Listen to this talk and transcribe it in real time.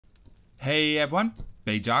Hey everyone,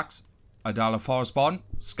 Bayjax, Adala Forestborn,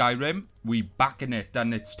 Skyrim, we back in it,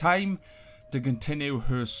 and it's time to continue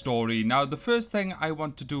her story. Now the first thing I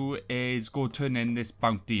want to do is go turn in this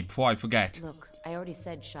bounty before I forget. Look, I already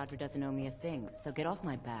said Shadr doesn't owe me a thing, so get off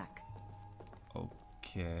my back.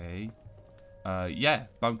 Okay. Yeah,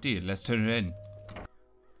 bounty, let's turn it in.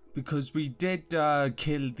 Because we did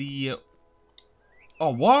kill the...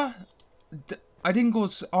 Oh, what? I didn't go...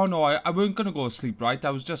 Oh no, I weren't going to go to sleep, right?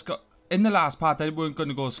 I was just... In the last part, I weren't going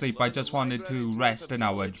to go to sleep. I just wanted to rest an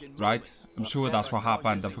hour, right? I'm sure that's what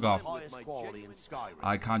happened. I forgot.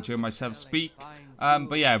 I can't hear myself speak.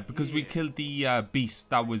 But yeah, because we killed the beast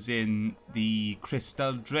that was in the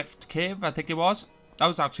Crystal Drift Cave, I think it was. That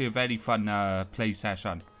was actually a very fun play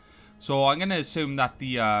session. So I'm going to assume that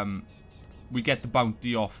the we get the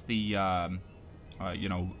bounty off the, you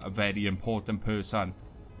know, a very important person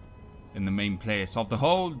in the main place of the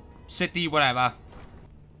whole city, whatever.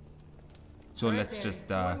 So let's just,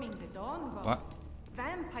 what?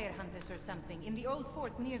 Vampire hunters or something in the old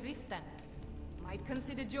fort near Riften. Might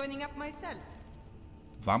consider joining up myself.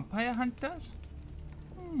 Vampire hunters?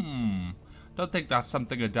 Don't think that's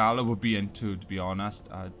something Adala would be into, to be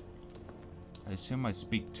honest. I assume I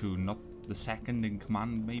speak to not the second in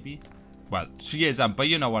command, maybe? Well, she is, but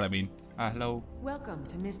you know what I mean. Hello. Welcome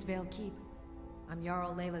to Mistvale Keep. I'm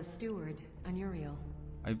Jarl Layla's steward, Anuriel.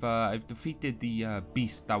 I've defeated the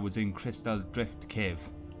beast that was in Crystal Drift Cave.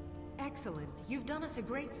 Excellent. You've done us a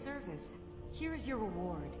great service. Here's your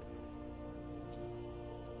reward.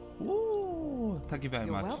 Ooh, thank you very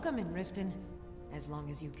much. You're welcome in Riften, as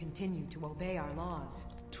long as you continue to obey our laws.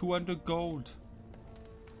 200 gold.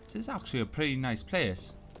 This is actually a pretty nice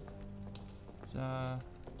place. So,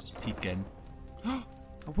 just peek in. A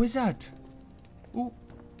wizard! Ooh.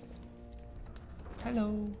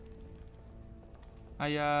 Hello.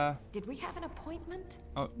 Did we have an appointment?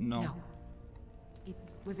 Oh, no. No. It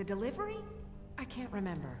was a delivery? I can't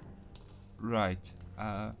remember. Right.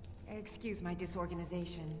 Excuse my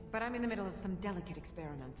disorganization, but I'm in the middle of some delicate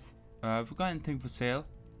experiments. Have we got anything for sale?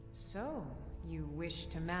 So, you wish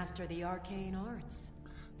to master the arcane arts?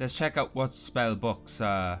 Let's check out what spell books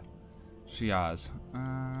she has.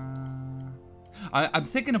 I'm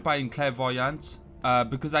thinking of buying Clairvoyance,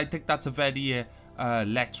 because I think that's a very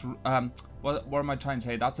what am I trying to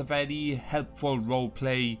say? That's a very helpful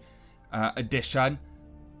roleplay addition,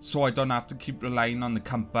 so I don't have to keep relying on the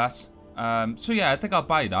compass. So yeah, I think I'll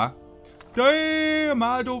buy that. Damn,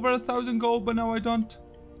 I had over 1,000 gold, but now I don't.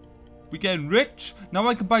 We getting rich. Now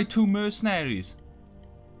I can buy 2 mercenaries,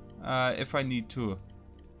 if I need to.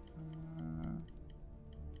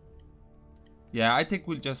 Yeah, I think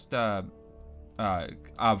we'll just have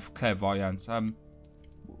Clairvoyance.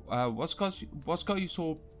 What's got you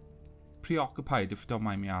so preoccupied, if you don't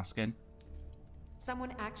mind me asking?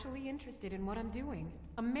 Someone actually interested in what I'm doing.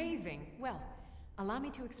 Amazing. Well, allow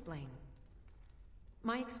me to explain.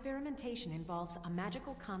 My experimentation involves a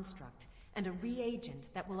magical construct and a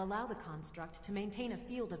reagent that will allow the construct to maintain a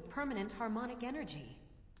field of permanent harmonic energy.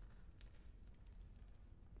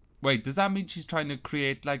 Wait, does that mean she's trying to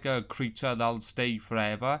create like a creature that'll stay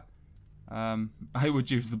forever? I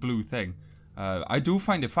would use the blue thing. I do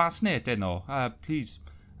find it fascinating though. Please,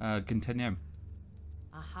 continue.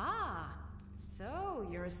 Aha! So,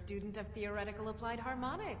 you're a student of theoretical applied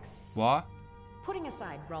harmonics. What? Putting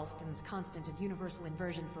aside Ralston's constant of universal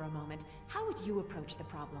inversion for a moment, how would you approach the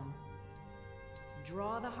problem?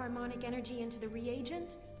 Draw the harmonic energy into the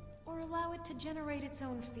reagent, or allow it to generate its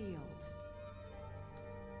own field?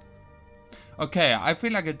 Okay, I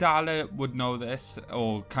feel like Adala would know this,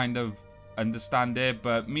 or kind of understand it,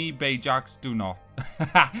 but me, Bayjax, do not.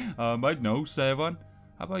 I'd know, Seven.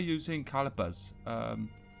 How about using calipers?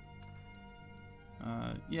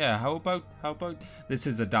 Yeah, how about, this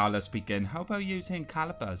is Adala speaking, how about using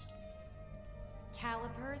calipers?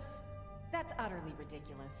 Calipers? That's utterly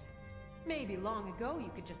ridiculous. Maybe long ago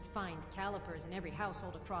you could just find calipers in every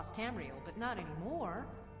household across Tamriel, but not anymore.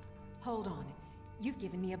 Hold on. You've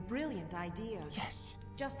given me a brilliant idea. Yes.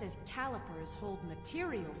 Just as calipers hold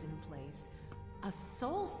materials in place, a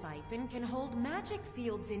soul siphon can hold magic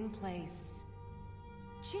fields in place.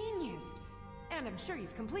 Genius! And I'm sure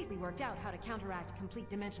you've completely worked out how to counteract complete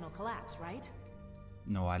dimensional collapse, right?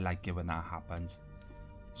 No, I like it when that happens.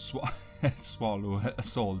 Swallow a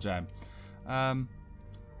soul gem. What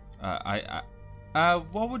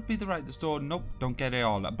would be the right store? Nope, don't get it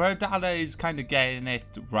all. But Adala is kind of getting it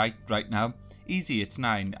right now. Easy, it's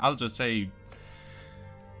 9. I'll just say,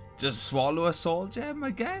 just swallow a soul gem,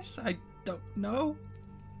 I guess. I don't know.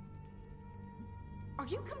 Are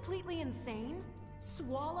you completely insane?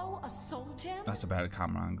 Swallow a soul gem? That's a better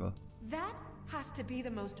camera angle. That has to be the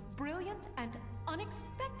most brilliant and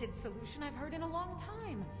unexpected solution I've heard in a long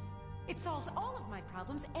time. It solves all of my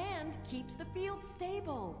problems and keeps the field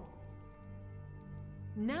stable.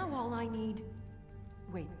 Now all I need...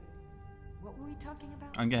 Wait, what were we talking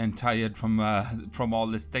about? I'm getting tired from all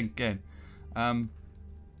this thinking.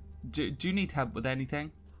 Do you need help with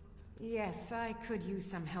anything? Yes, I could use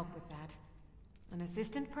some help with that. An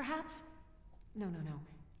assistant, perhaps? No.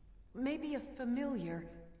 Maybe a familiar.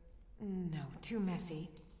 No, too messy.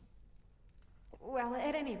 Well,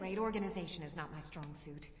 at any rate, organization is not my strong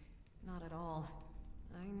suit. Not at all.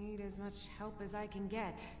 I need as much help as I can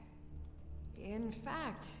get. In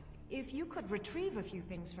fact, if you could retrieve a few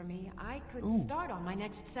things for me, I could start on my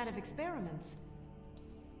next set of experiments.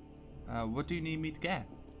 What do you need me to get?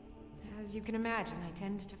 As you can imagine, I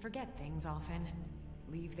tend to forget things often.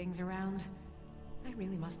 Leave things around. I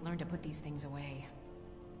really must learn to put these things away.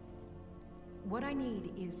 What I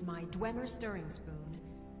need is my Dwemer stirring spoon,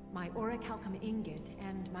 my orichalcum ingot,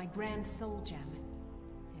 and my grand soul gem.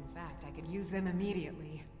 In fact, I could use them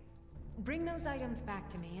immediately. Bring those items back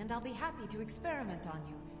to me, and I'll be happy to experiment on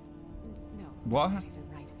you. No, what? That isn't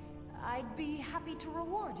right. I'd be happy to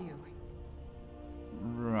reward you.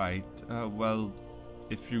 Right. Well,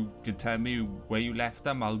 if you could tell me where you left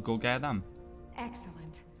them, I'll go get them.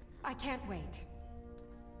 Excellent. I can't wait.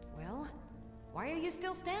 Well, why are you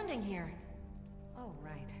still standing here? Oh,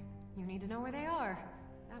 right. You need to know where they are.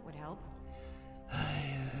 That would help.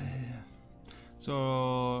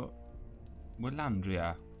 So,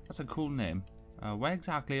 Willandria. That's a cool name. Where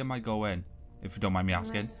exactly am I going? If you don't mind me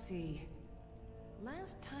asking. Let's see.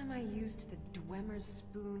 Last time I used the Dwemer's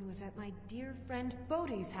spoon was at my dear friend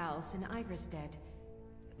Bodhi's house in Iverstead.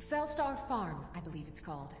 Fellstar Farm, I believe it's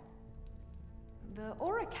called. The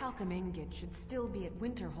orichalcum ingot should still be at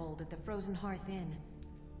Winterhold at the Frozen Hearth Inn.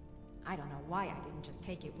 I don't know why I didn't just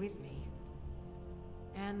take it with me.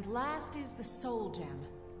 And last is the soul gem.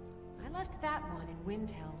 I left that one in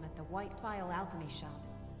Windhelm at the White Phial Alchemy shop.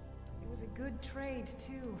 It was a good trade,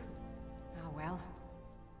 too. Oh well.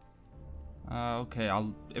 Okay,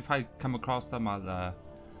 if I come across them, I'll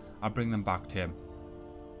bring them back to him.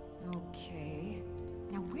 Okay.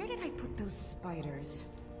 Now where did I put those spiders?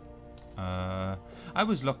 I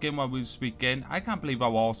was looking while we were speaking. I can't believe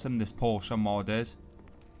how awesome this potion mod is.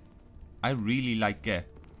 I really like it.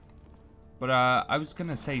 But I was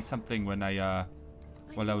gonna say something when I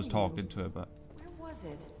was talking to her, but where was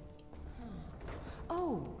it?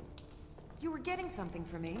 Oh, you were getting something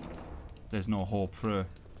for me. There's no hope for her.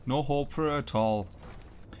 No hope for her at all.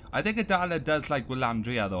 I think Adala does like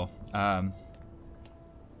Willandria though.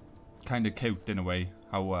 Kind of cute in a way.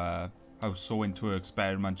 How so into her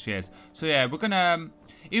experiment she is. So yeah, we're gonna,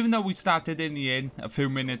 even though we started in the inn a few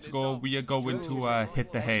minutes ago, we are going to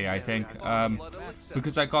hit the hay, I think.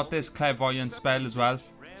 Because I got this clairvoyant spell as well.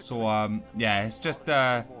 So yeah, it's just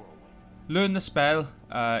learn the spell.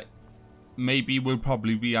 Maybe we'll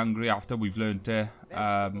probably be hungry after we've learned it.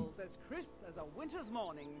 And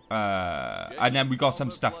then we got some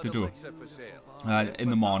stuff to do in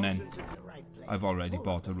the morning. I've already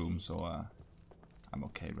bought a room, so I'm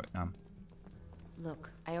okay right now.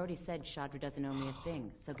 Look, I already said Shadr doesn't owe me a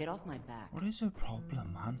thing, so get off my back. What is her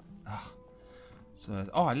problem, man? Ugh. So,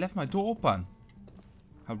 oh, I left my door open.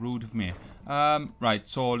 How rude of me. Right,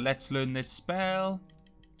 so let's learn this spell,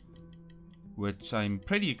 which I'm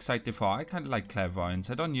pretty excited for. I kind of like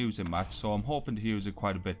clairvoyance. I don't use it much, so I'm hoping to use it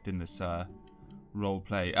quite a bit in this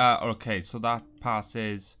roleplay. Okay, so that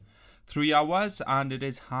passes 3 hours, and it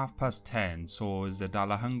is 10:30. So is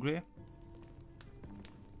Adala hungry?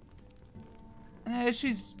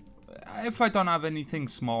 She's... If I don't have anything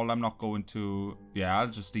small, I'm not going to... Yeah, I'll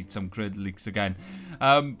just eat some grilled leeks again.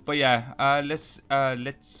 But yeah, let's actually,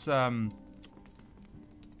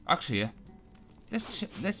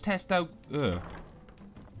 let's test out...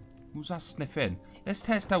 who's that sniffing? Let's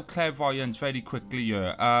test out clairvoyance very quickly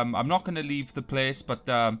here. I'm not going to leave the place, but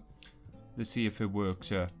let's see if it works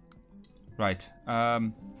here. Right.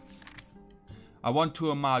 I want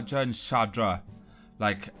to imagine Shadr.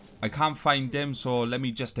 Like, I can't find him, so let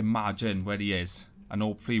me just imagine where he is. And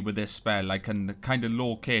hopefully with this spell, I can kind of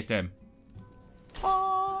locate him.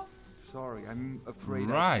 Sorry, I'm afraid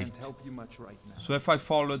right. I can't help you much right now. So if I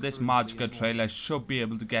follow this magical trail, I should be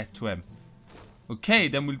able to get to him. Okay,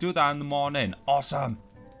 then we'll do that in the morning. Awesome.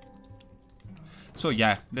 So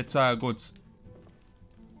yeah, let's go.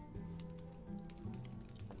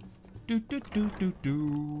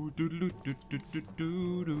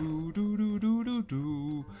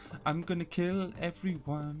 I'm gonna kill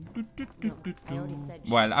everyone. Look, I already said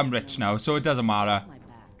Well, I'm Shadr rich doesn't now, owe so me it doesn't a thing, so get matter. off my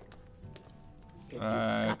back.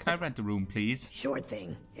 Can I rent a room, please? Sure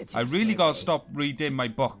thing. It's I really gotta stop reading my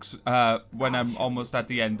books when I'm almost at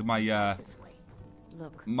the end of my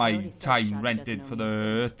Look, my time rented for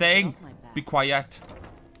the thing. Be quiet.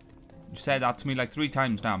 You said that to me like 3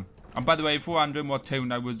 times now. And by the way, if you're wondering what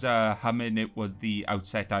tune I was humming, it was the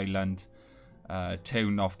Outset Island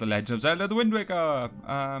tune off the Legend of Zelda: The Wind Waker.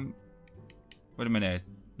 Wait a minute.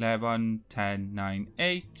 11, 10, 9,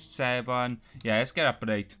 8, 7. Yeah, let's get up at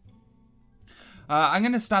 8. I'm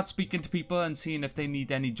going to start speaking to people and seeing if they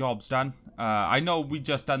need any jobs done. I know we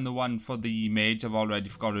just done the one for the mage. I've already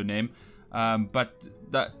forgot her name. But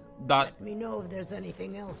that... Let me know if there's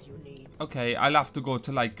anything else you need. Okay, I'll have to go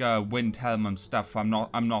to like Windhelm and stuff. I'm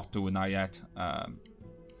not doing that yet. I'll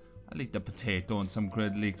eat the potato and some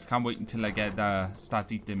grilled leeks. Can't wait until I get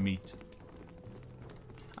start eating meat.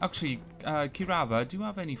 Actually, Kirava, do you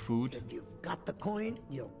have any food? If you've got the coin,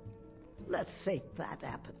 you'll... Let's sate that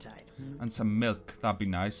appetite. And some milk, that'd be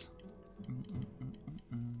nice.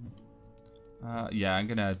 Yeah, I'm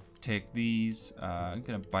gonna take these. I'm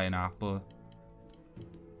gonna buy an apple.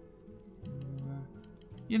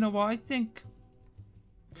 You know what, I think...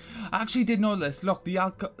 I actually did know this. Look, the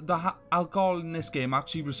alcohol in this game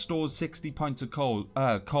actually restores 60 points of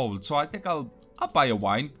cold. So I think I'll buy a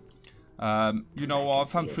wine. You know what,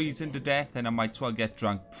 if I'm freezing to death, then I might as well get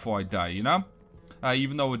drunk before I die, you know?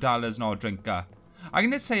 Even though Adala's not a drinker. I'm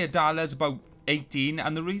going to say Adala's about 18,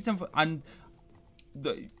 and the reason for...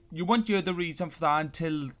 you won't hear the reason for that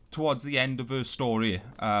until towards the end of her story.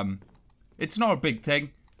 It's not a big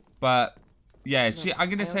thing, but... Yeah, I'm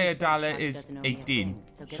going to say Adala is 18,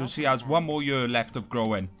 so she has 1 more year left of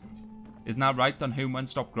growing. Isn't that right? On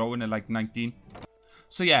humans stop growing at like 19.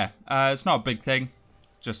 So yeah, it's not a big thing.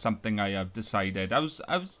 Just something I have decided. I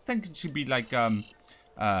was thinking she'd be like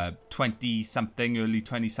 20 something, early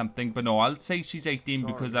 20 something, but no, I'll say she's 18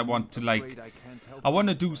 because I want to like I want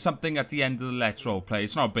to do something at the end of the Let's Roleplay.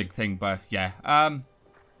 It's not a big thing, but yeah.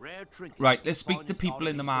 Right, let's speak to people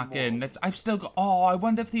in the market. And I've still got... Oh, I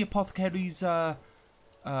wonder if the apothecary's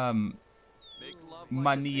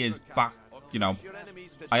money is back. You know,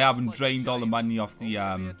 I haven't drained all the money off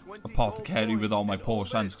the apothecary with all my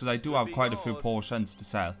potions, because I do have quite a few potions to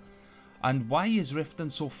sell. And why is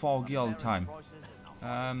Riften so foggy all the time?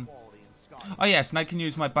 Oh yes, and I can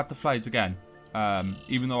use my butterflies again,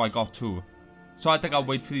 even though I got 2. So I think I'll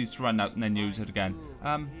wait for these to run out and then use it again.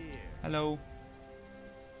 Hello.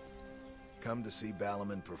 Come to see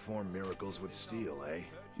Balaman perform miracles with steel, eh?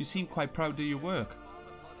 You seem quite proud of your work.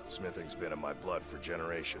 Smithing's been in my blood for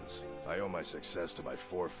generations. I owe my success to my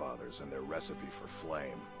forefathers and their recipe for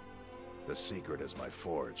flame. The secret is my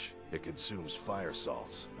forge. It consumes fire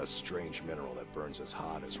salts, a strange mineral that burns as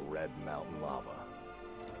hot as red mountain lava.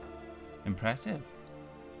 Impressive.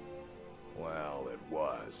 Well, it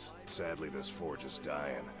was. Sadly, this forge is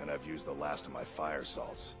dying, and I've used the last of my fire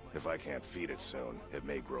salts. If I can't feed it soon, it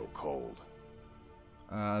may grow cold.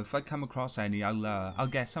 If I come across any, I'll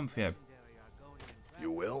get some for you.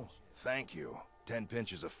 You will? Thank you. 10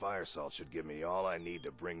 pinches of fire salt should give me all I need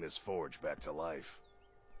to bring this forge back to life.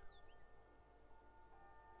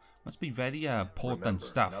 Must be very potent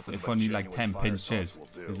stuff. If only like 10 pinches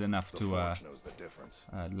is enough to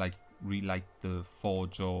like relight the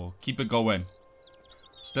forge or keep it going.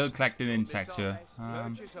 Still collecting insects here.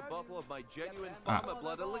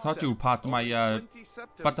 Thought you were part of my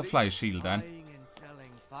butterfly shield then.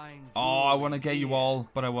 Oh, I want to get you all,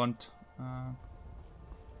 but I won't.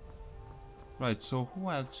 Right, so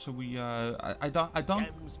who else should we? I don't.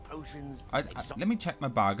 Let me check my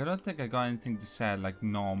bag. I don't think I got anything to sell like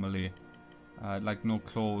normally, like no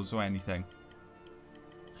clothes or anything.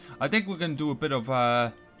 I think we're gonna do a bit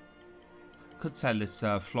of could sell this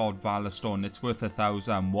flawed valor stone. It's worth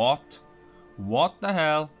 1,000. What? What the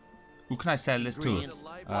hell? Who can I sell this to?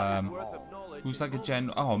 Who's like a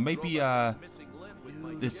gen? Oh, maybe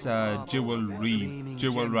this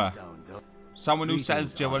jeweler. Someone who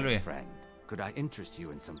sells jewelry. Could I interest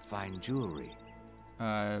you in some fine jewelry?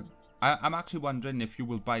 I'm actually wondering if you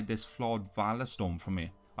will buy this flawed valor stone from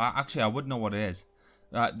me. Actually, I would know what it is.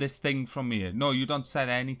 This thing from me. No, you don't sell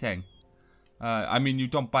anything. I mean, you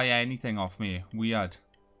don't buy anything off me. Weird.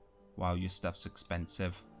 Wow, your stuff's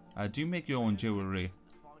expensive. Do you make your own jewelry?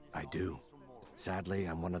 I do. Sadly,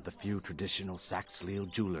 I'm one of the few traditional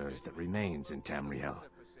Saxhleel jewelers that remains in Tamriel.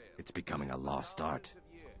 It's becoming a lost art.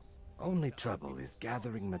 Only trouble is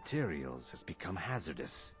gathering materials has become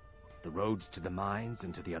hazardous. The roads to the mines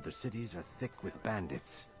and to the other cities are thick with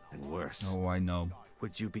bandits, and worse. Oh, I know.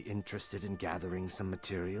 Would you be interested in gathering some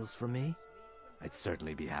materials for me? I'd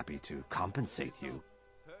certainly be happy to compensate you.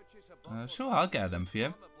 Sure, I'll get them for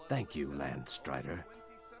you. Thank you, Landstrider.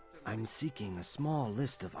 I'm seeking a small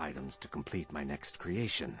list of items to complete my next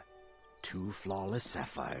creation. 2 flawless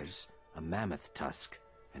sapphires, a mammoth tusk,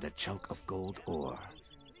 and a chunk of gold ore.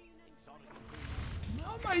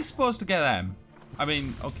 How am I supposed to get them? I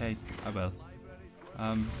mean, okay, I will.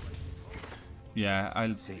 Yeah,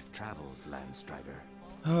 I'll... Safe travels, Landstrider.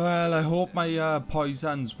 Well, I hope my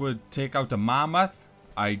poisons would take out a mammoth.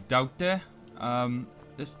 I doubt it.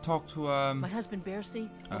 Let's talk to My husband Bercy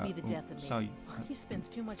will be the death of me. Sorry. He spends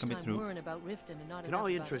too much Come time through. worrying about Riften and not Can enough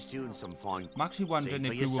I about interest you in some fine? I'm actually wondering See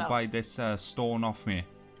if for you will yourself. buy this stone off me.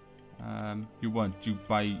 You won't. You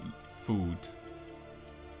buy food.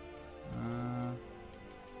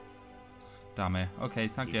 Damn it. Okay,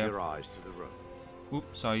 thank Keep you. your eyes to the road.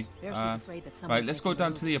 Oops, sorry. Bercy's afraid that Right, someone's let's go making down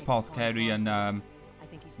moves to the take Paul apothecary off and us. I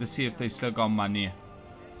think he's let's being see if they careful. still got money.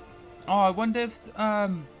 Oh, I wonder if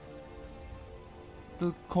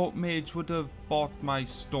the court mage would have bought my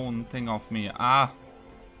stone thing off me. Ah.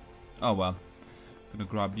 Oh well. Gonna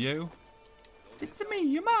grab you. It's me,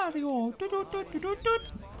 you Mario.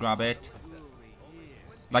 Grab it.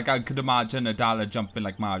 Like I could imagine Adala jumping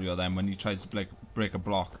like Mario then when he tries to break a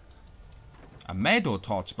block. A meadow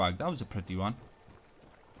torch bag. That was a pretty one.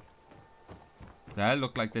 There,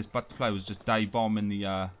 looked like this butterfly was just dive bombing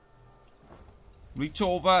the Reach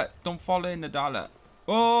over, don't fall in, Adala.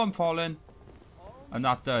 Oh, I'm falling. And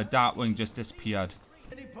that Darkwing just disappeared.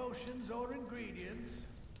 Any potions or ingredients?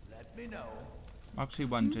 Let me know. I'm actually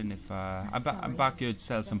wondering if I'm back here to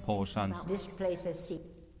sell some potions. This place is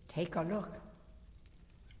secret. Take a look.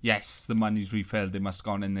 Yes, the money's refilled. They must have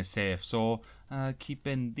gone in the safe. So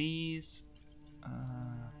keeping these.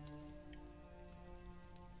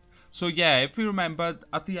 So yeah, if you remember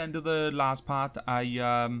at the end of the last part,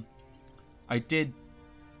 I did.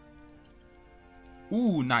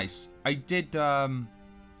 Ooh, nice. I did. Gonna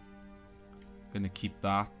keep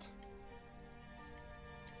that.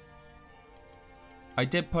 I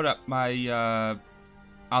did put up my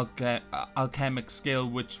alchemic skill,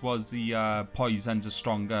 which was the poisons are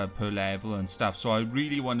stronger per level and stuff. So I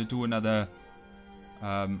really want to do another.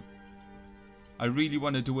 I really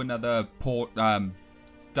want to do another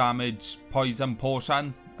damage poison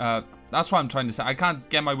potion. That's what I'm trying to say. I can't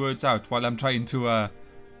get my words out while I'm trying to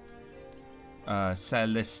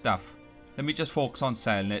sell this stuff. Let me just focus on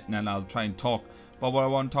selling it and then I'll try and talk about what I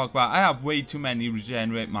want to talk about. I have way too many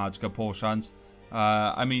regenerate magical potions.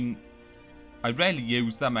 I mean, I rarely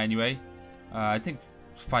use them anyway. I think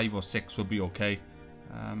 5 or 6 will be okay.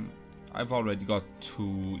 I've already got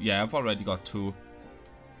 2. Yeah, I've already got 2.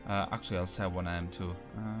 Actually, I'll sell one of them too.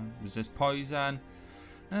 Resist poison.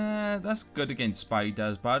 That's good against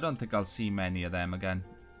spiders, but I don't think I'll see many of them again.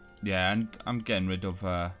 Yeah, and I'm getting rid of.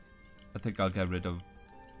 I think I'll get rid of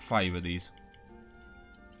 5 of these.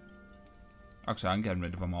 Actually, I'm getting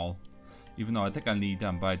rid of them all, even though I think I need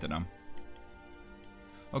them, but I don't know.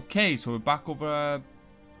 Okay, so we're back over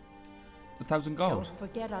 1,000 gold. Don't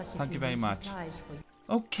forget us. Thank you very much.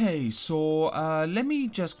 Okay, so let me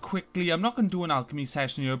just quickly. I'm not going to do an alchemy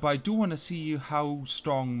session here, but I do want to see how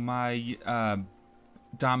strong my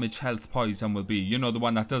damage health poison will be. You know, the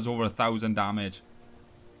one that does over 1,000 damage.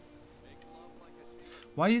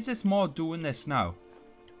 Why is this mod doing this now?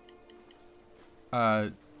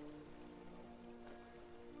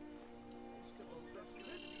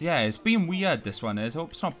 Yeah, it's being weird, this one is. I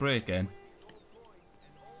hope it's not breaking.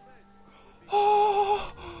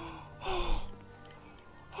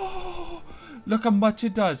 Look how much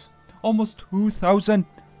it does. Almost 2,000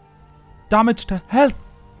 damage to health.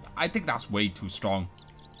 I think that's way too strong.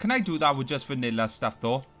 Can I do that with just vanilla stuff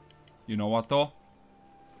though? You know what though?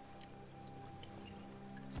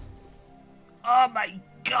 Oh my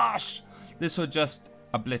gosh! This will just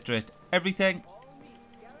obliterate everything.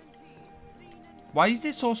 Why is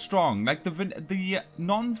it so strong? Like the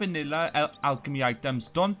non-vanilla alchemy items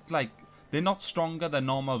don't like, they're not stronger than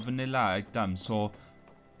normal vanilla items. So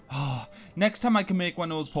next time I can make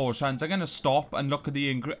one of those potions, I'm gonna stop and look at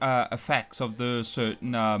the effects of the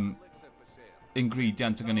certain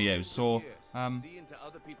ingredients I'm gonna use. So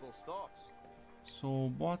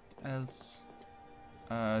so what else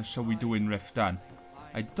shall we do in Riften?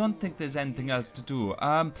 I don't think there's anything else to do.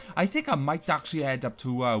 I think I might actually head up to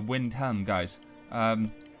Windhelm, guys.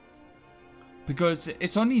 Because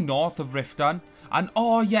it's only north of Riften. And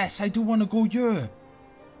oh yes, I do want to go here.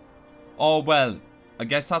 Oh well, I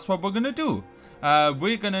guess that's what we're gonna do.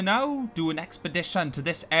 We're gonna now do an expedition to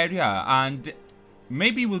this area, and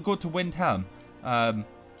maybe we'll go to Windhelm.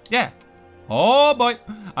 Yeah. Oh boy,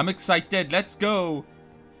 I'm excited. Let's go.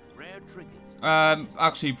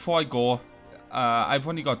 Actually, before I go, I've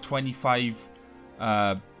only got 25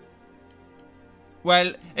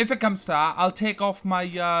 Well, if it comes to that, I'll take off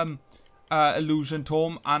my illusion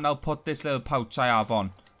tome and I'll put this little pouch I have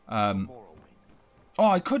on. Oh,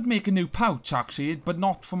 I could make a new pouch actually, but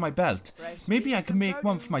not for my belt. Maybe I can make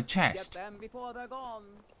one for my chest.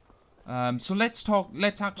 So let's talk.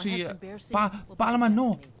 Let's actually. Balman,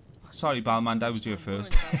 no. Sorry, Balman, that was you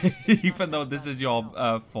first. Even though this is your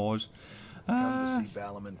forge. Come to see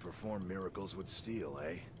Balman perform miracles with steel,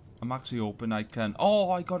 eh? I'm actually hoping I can.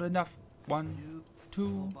 Oh, I got enough. 1,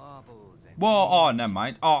 2. Whoa, oh, never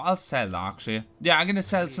mind. Oh, I'll sell that actually. Yeah, I'm gonna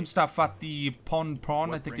sell some stuff at the Pond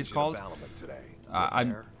Prawn, I think it's called.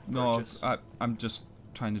 I'm just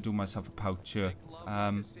trying to do myself a pouch here.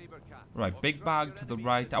 Right, big bag to the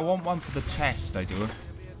right. I want one for the chest, I do.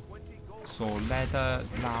 So leather,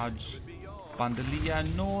 large, bandolier.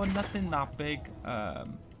 No, nothing that big.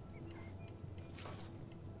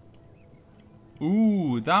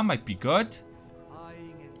 Ooh, that might be good.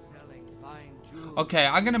 Okay,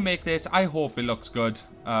 I'm gonna make this. I hope it looks good.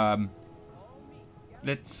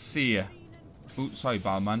 Let's see. Ooh, sorry,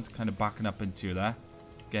 Balman. Kind of backing up into you there.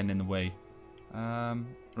 Getting in the way.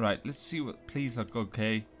 Right, let's see what. Please look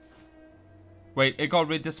okay. Wait, it got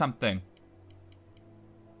rid of something.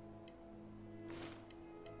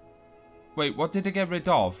 Wait, what did it get rid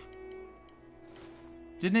of?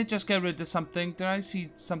 Didn't it just get rid of something? Did I see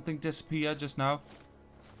something disappear just now?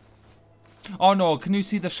 Oh no, can you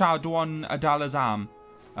see the shadow on Adala's arm?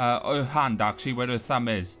 Her hand actually, where her thumb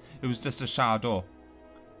is. It was just a shadow.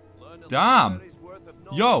 Damn!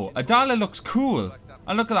 Yo, Adala looks cool.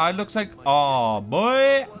 And look at that, it looks like... Oh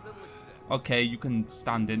boy! Okay, you can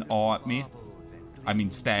stand in awe at me. I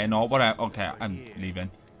mean stare in awe, whatever. Okay, I'm leaving.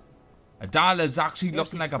 Adala's actually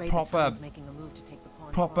looking like a proper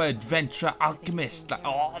adventurer alchemist. Like,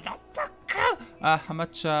 oh, the fuck? How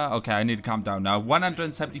much? Okay, I need to calm down now.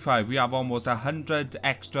 175. We have almost 100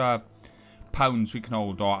 extra pounds we can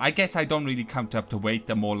hold. Or I guess I don't really count up to weight.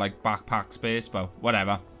 They're more like backpack space, but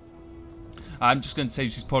whatever. I'm just going to say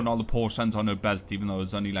she's putting all the potions on her belt, even though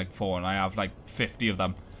there's only like 4 and I have like 50 of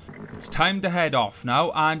them. It's time to head off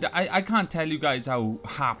now, and I can't tell you guys how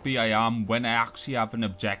happy I am when I actually have an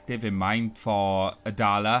objective in mind for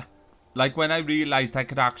Adala. Like when I realised I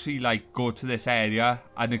could actually like go to this area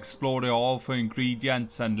and explore it all for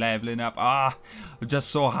ingredients and leveling up. I'm just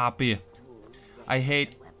so happy. I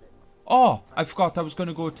hate... Oh, I forgot I was going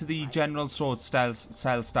to go to the general store to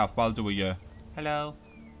sell stuff. I'll do it here. Hello.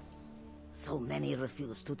 So many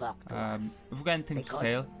refuse to talk to us. Have we got anything for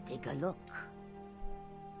sale? Take a look.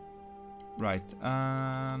 Right,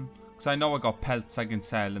 because I know I got pelts I can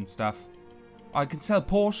sell and stuff. I can sell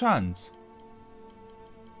potions.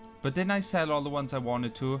 But didn't I sell all the ones I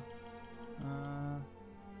wanted to?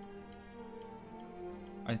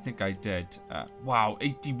 I think I did. Wow,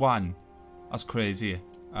 81. That's crazy.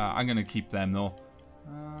 I'm going to keep them though.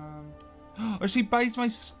 Oh, she buys my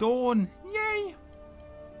stone. Yay!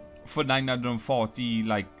 For 940,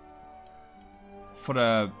 like, for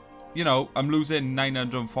a... You know, I'm losing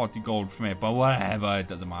 940 gold from it, but whatever, it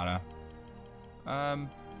doesn't matter. Have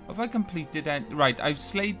I completed it? Right, I've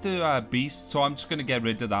slayed the beast, so I'm just going to get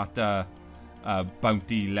rid of that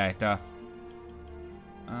bounty letter.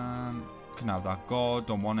 Can have that gold,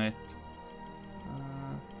 don't want it.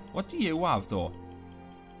 What do you have, though?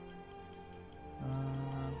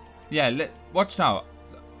 Yeah, watch now.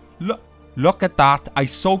 Look at that. I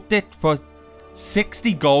sold it for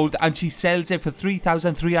 60 gold and she sells it for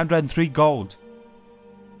 3,303 gold.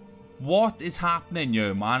 What is happening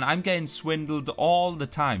here, man? I'm getting swindled all the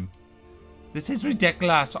time. This is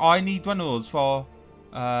ridiculous. Oh, I need one of those for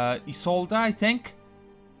Isolde, I think.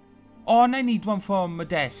 Oh, and I need one for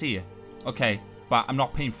Madesi. Okay, but I'm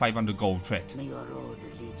not paying 500 gold for it. May your road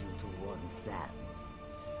lead you to warm sands.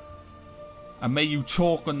 And may you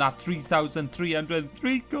choke on that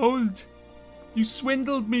 3,303 gold you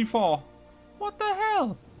swindled me for. What the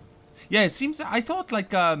hell? Yeah, it seems... I thought,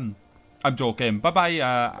 like, I'm joking.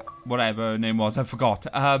 Bye-bye, whatever her name was. I forgot.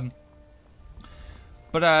 Yeah,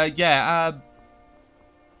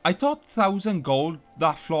 I thought 1,000 gold,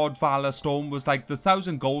 that flawed Valor Stone, was, like, the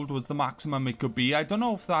 1,000 gold was the maximum it could be. I don't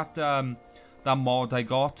know if that, that mod I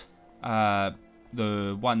got,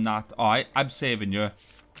 the one that... Oh, I'm saving you.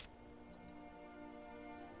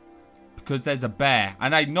 Because there's a bear,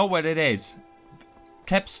 and I know where it is.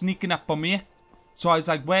 Kept sneaking up on me. So I was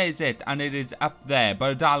like, where is it? And it is up there.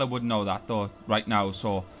 But Adala wouldn't know that though right now.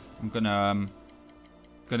 So I'm gonna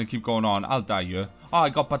keep going on. I'll die here. Oh, I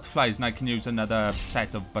got butterflies and I can use another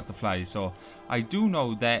set of butterflies. So I do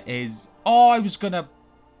know there is... Oh, I was gonna...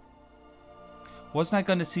 Wasn't I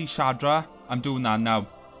gonna see Shadr? I'm doing that now.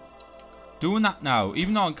 Doing that now.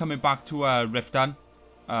 Even though I'm coming back to Riften.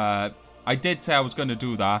 I did say I was going to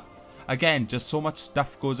do that. Again, just so much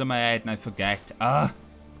stuff goes in my head and I forget.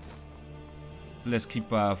 Let's keep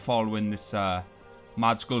following this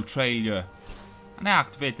magical trail here. And I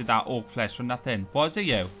activated that oak flesh for nothing. Was it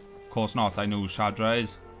you? Of course not. I know who Shadr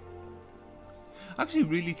is. I actually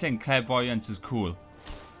really think clairvoyance is cool.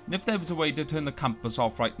 And if there was a way to turn the compass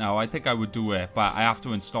off right now, I think I would do it. But I have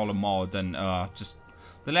to install a mod, and just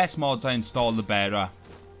the less mods I install, the better.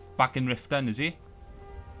 Back in Riften, is he?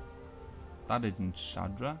 That isn't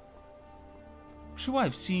Shadr. I'm sure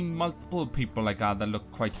I've seen multiple people like that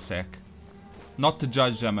look quite sick. Not to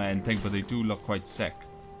judge them or anything, but they do look quite sick.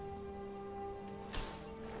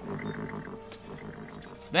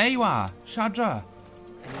 There you are, Shadr.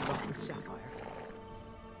 Any luck with Sapphire?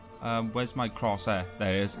 Where's my crosshair?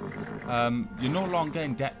 There it is. You're no longer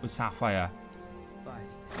in debt with Sapphire. By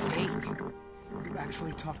 8. You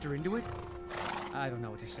actually talked her into it? I don't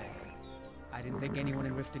know what to say. I didn't think anyone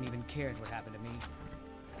in Riften even cared what happened to me.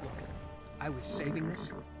 Look, I was saving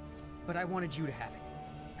this, but I wanted you to have it.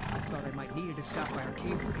 I thought I might need it if Sapphire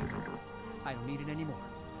came for me. I don't need it anymore.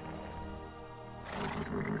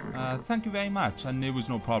 Thank you very much, and it was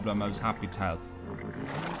no problem. I was happy to help.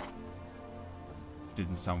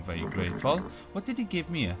 Didn't sound very grateful. What did he give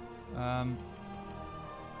me?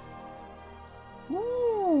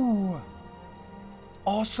 Ooh!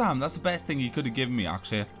 Awesome! That's the best thing he could have given me,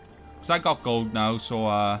 actually. Because I got gold now, so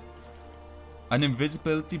an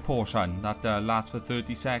invisibility potion that lasts for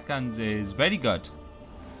 30 seconds is very good.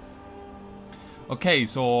 Okay,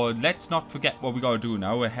 so let's not forget what we gotta do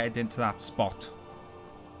now. We're heading to that spot.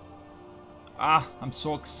 Ah, I'm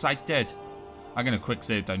so excited. I'm gonna quick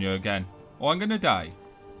save down here again. Or I'm gonna die.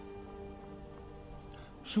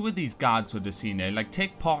 I'm sure these guards would have seen it. Like,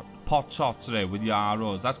 take pot shots there with your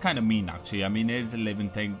arrows. That's kind of mean, actually. I mean, it is a living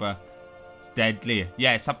thing, but it's deadly.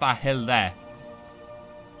 Yeah, it's up that hill there.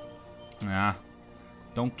 Ah,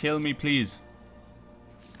 don't kill me, please.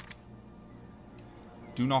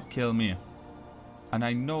 Do not kill me. And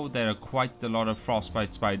I know there are quite a lot of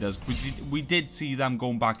frostbite spiders. We did see them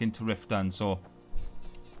going back into Riften, so...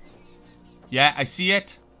 Yeah, I see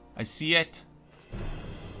it. I see it.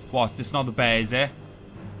 What? It's not the bears, eh?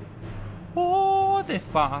 Oh, they're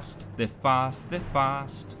fast. They're fast. They're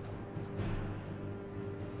fast.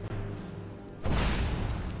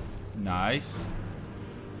 Nice.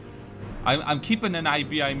 I'm keeping an eye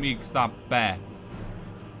behind me because that bear.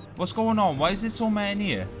 What's going on? Why is there so many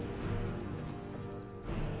here?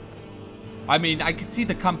 I mean, I can see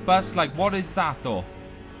the compass. Like, what is that, though?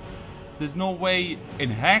 There's no way in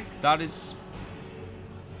heck that is...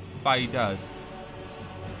 spiders.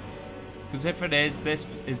 Because if it is, this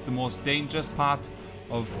is the most dangerous part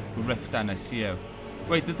of Riften, I see you.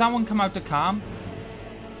 Wait, does that one come out to calm?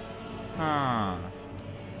 Huh.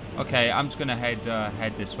 Okay, I'm just gonna head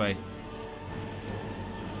this way.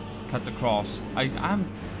 Cut across. I'm...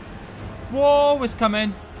 Whoa, it's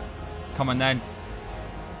coming. Come on then.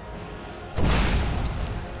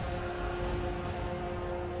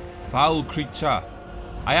 Foul creature.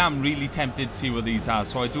 I am really tempted to see what these are,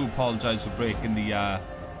 so I do apologise for breaking the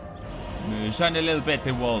shine a little bit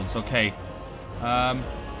the walls. Okay.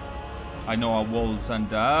 I know our walls and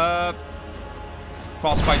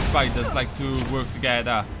frostbite spiders like to work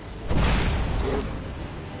together.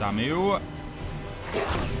 Damn you.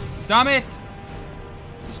 Damn it!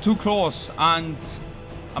 It's too close and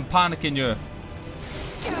I'm panicking here.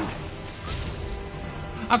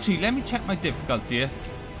 Actually, let me check my difficulty.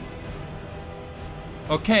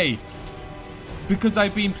 Okay, because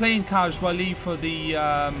I've been playing casually for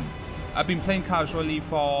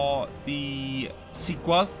the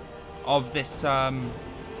sequel of this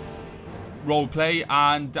roleplay,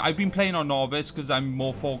 and I've been playing on novice because I'm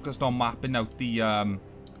more focused on mapping out the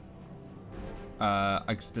I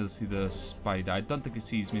can still see the spider. I don't think it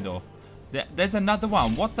sees me though. There's another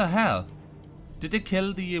one. What the hell? Did it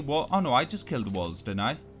kill the wall? Oh no, I just killed the walls, didn't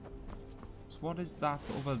I? So what is that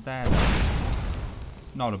over there then?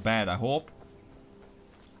 Not a bear, I hope.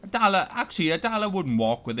 Adala wouldn't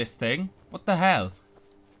walk with this thing. What the hell?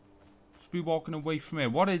 Should be walking away from here.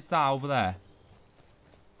 What is that over there?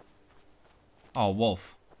 Oh,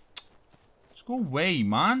 wolf. Just go away,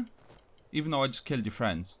 man. Even though I just killed your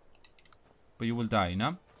friends. But you will die,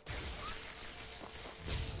 no?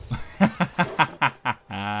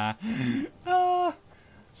 Ah,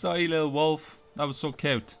 sorry, little wolf. That was so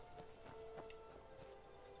cute.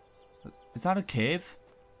 Is that a cave?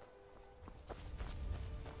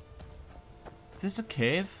 Is this a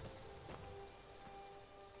cave?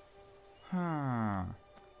 Huh.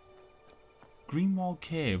 Greenwall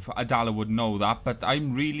Cave. Adala would know that, but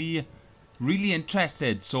I'm really, Really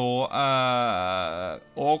interested. So,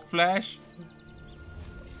 orc flesh.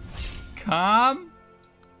 Calm.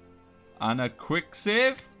 And a quick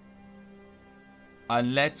save.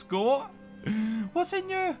 And let's go. What's in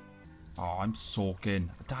here? Oh, I'm soaking.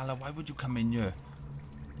 Adala, why would you come in here?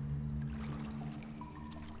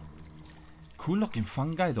 Cool looking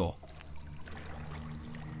fungi though.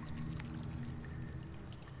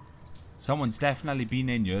 Someone's definitely been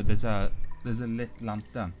in here. There's a lit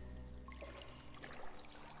lantern.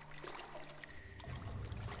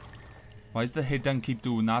 Why does the hidden keep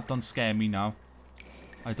doing that? Don't scare me now.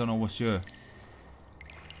 I don't know what's here.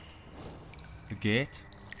 A gate.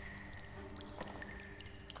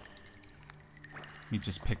 Let me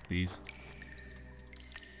just pick these.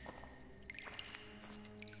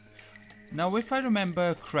 Now, if I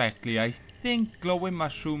remember correctly, I think glowing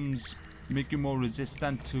mushrooms make you more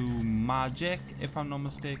resistant to magic, if I'm not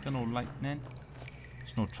mistaken, or lightning.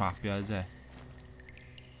 There's no trap here, is there?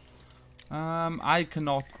 I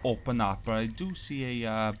cannot open that, but I do see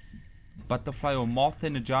a butterfly or moth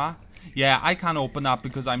in a jar. Yeah, I can't open that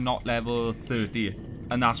because I'm not level 30,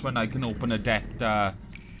 and that's when I can open a depth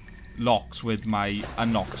locks with my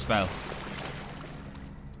unlock spell.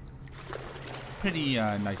 Pretty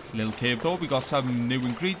nice little cave though. We got some new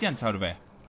ingredients out of it.